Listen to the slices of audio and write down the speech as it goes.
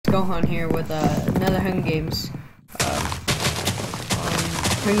Gohan here with another Hunger Games,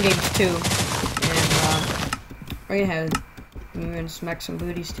 Hunger Games 2, and we're gonna smack some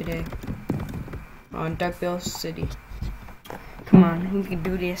booties today on Duckbill City. Come on, we can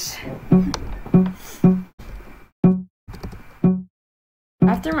do this.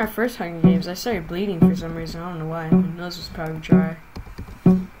 After my first Hunger Games, I started bleeding for some reason. I don't know why. My nose was probably dry.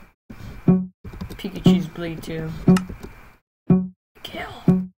 Pikachu's bleed too. Kill.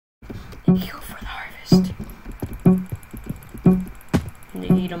 Kill for the harvest. And they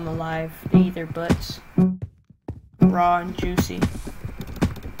eat them alive. They eat their butts. Raw and juicy.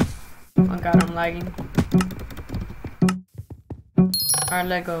 Oh god, I'm lagging. Alright,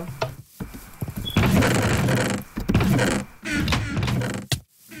 let go.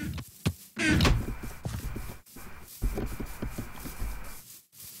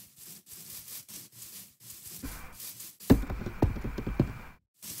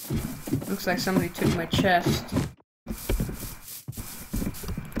 Looks like somebody took my chest.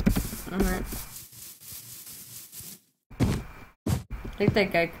 Alright. I think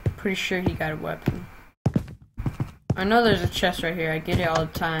that guy, pretty sure he got a weapon. I know there's a chest right here, I get it all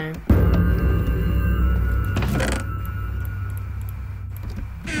the time.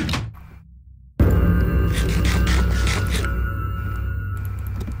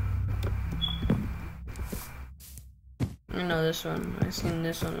 I know this one, I've seen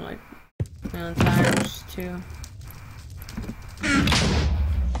this one like a million times too.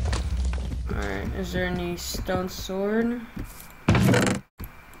 Alright, is there any stone sword?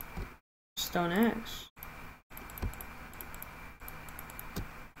 Stone axe.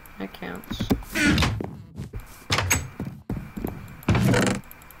 That counts.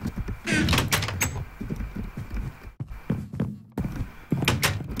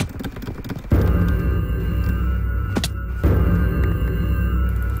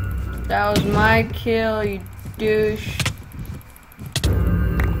 That was my kill, you douche.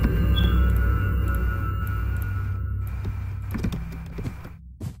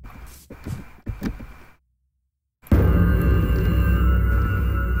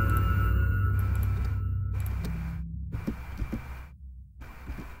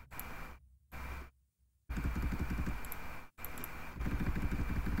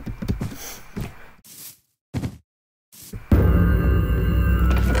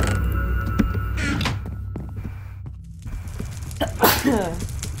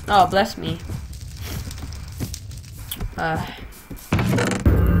 Oh, bless me. Oh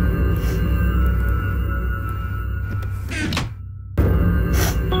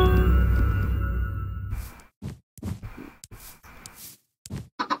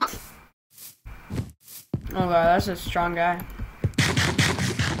god, that's a strong guy.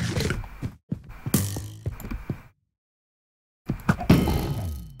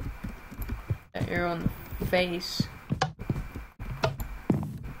 That arrow in the face.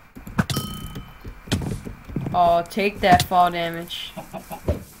 Oh, take that fall damage.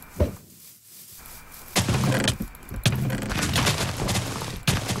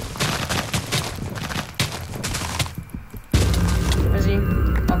 Is he?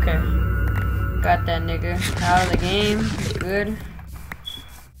 Okay. Got that nigga out of the game. Good.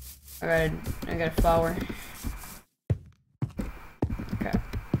 I got a flower. Okay.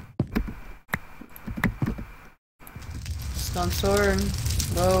 Stone sword.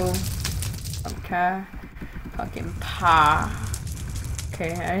 Low. Okay. Pumpkin pie.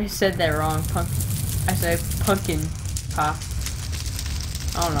 Okay, I said that wrong. I said pumpkin pie.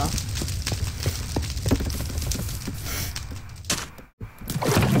 I don't know.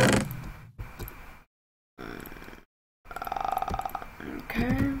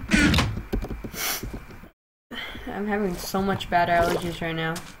 Okay. I'm having so much bad allergies right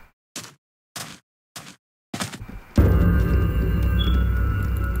now.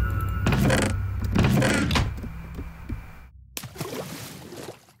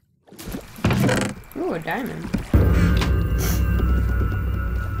 Ooh, a diamond.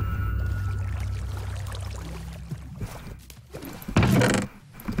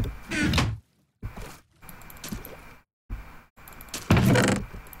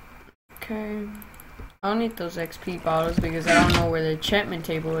 Okay. I don't need those XP bottles because I don't know where the enchantment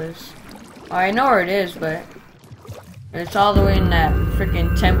table is. Oh, I know where it is, but it's all the way in that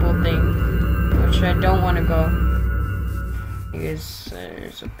freaking temple thing, which I don't want to go. Because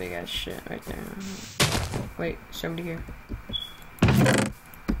there's a big ass shit right there. Wait, somebody here.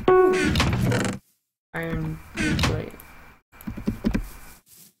 Iron plate.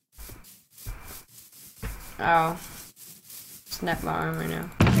 Ow. Snap my arm right now.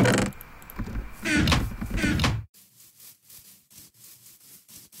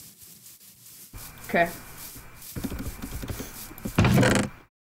 Okay.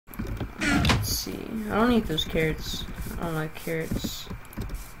 Let's see. I don't eat those carrots. I don't like carrots.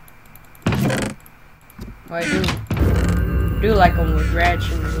 Well, I do like them with Reg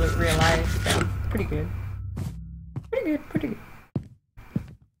in real life. They're pretty good. Pretty good.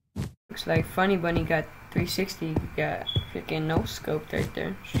 Looks like Funny Bunny got 360. Got freaking no scoped right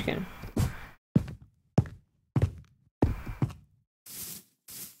there. Just kidding.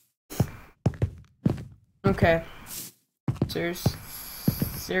 Okay. Ceres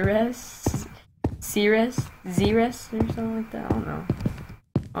or something like that. I don't know.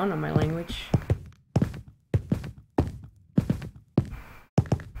 I don't know my language.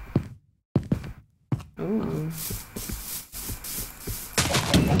 Ooh.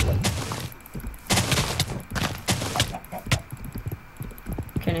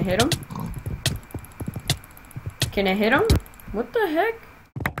 Can I hit him? Can I hit him? What the heck?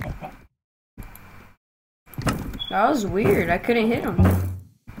 That was weird. I couldn't hit him.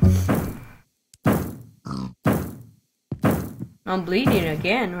 I'm bleeding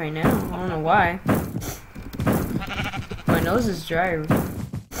again right now. I don't know why. My nose is dry.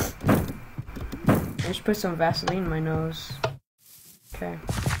 I just put some Vaseline in my nose. Okay.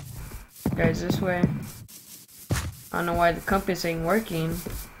 Guys, this way. I don't know why the compass ain't working.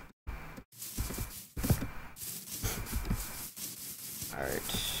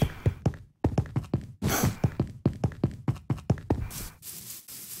 Alright.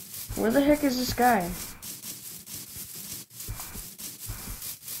 Where the heck is this guy?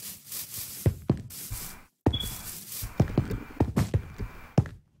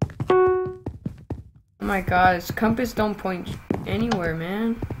 Oh my god, this compass don't point anywhere,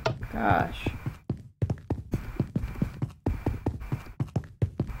 man. Gosh.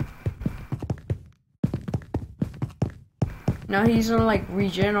 Now he's gonna like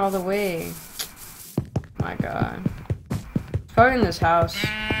regen all the way. My god. It's probably in this house.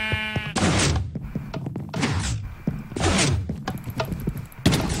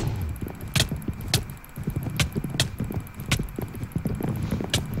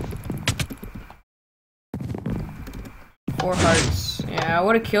 Four hearts. Yeah, I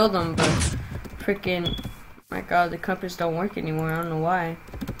would have killed him, but freaking, my god, the compass don't work anymore. I don't know why.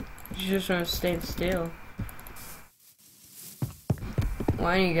 You just want to stay still. Well,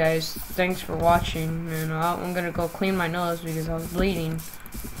 anyway, guys, thanks for watching, and I'm gonna go clean my nose because I was bleeding.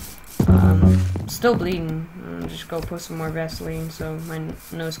 Still bleeding. I'm just go put some more Vaseline so my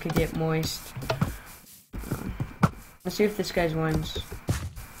nose could get moist. Let's see if this guy wins.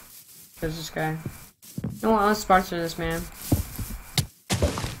 Who's this guy? No one else sponsor this man.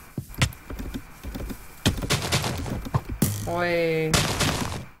 Boy.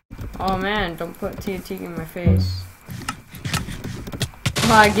 Oh man, don't put TNT in my face.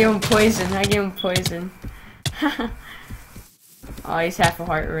 Oh, I gave him poison. Oh, he's half a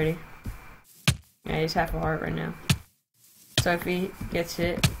heart already. Yeah, he's half a heart right now. So if he gets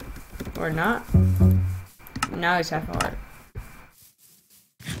hit or not, now he's half a heart.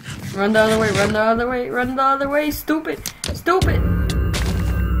 Run the other way, stupid!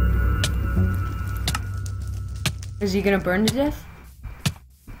 Is he gonna burn to death?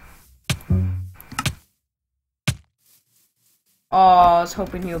 Oh, I was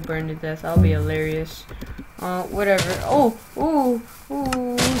hoping he'll burn to death. That'll be hilarious. Whatever. Oh, ooh,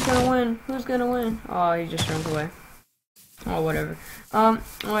 who's gonna win? Oh, he just runs away. Oh, whatever.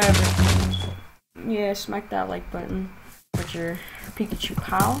 Whatever. Yeah, smack that like button with your Pikachu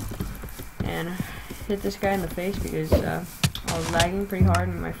pal. And hit this guy in the face because I was lagging pretty hard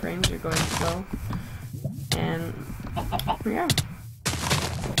and my frames are going slow. And yeah.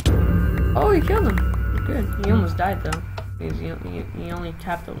 Oh, he killed him. Good. He almost died though. Because he only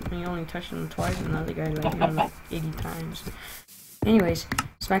touched him twice, and the other guy like him like 80 times. Anyways,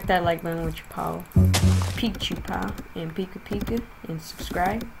 smack that like button with your pal, Pikachu pal, and Pika, and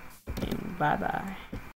subscribe, and bye bye.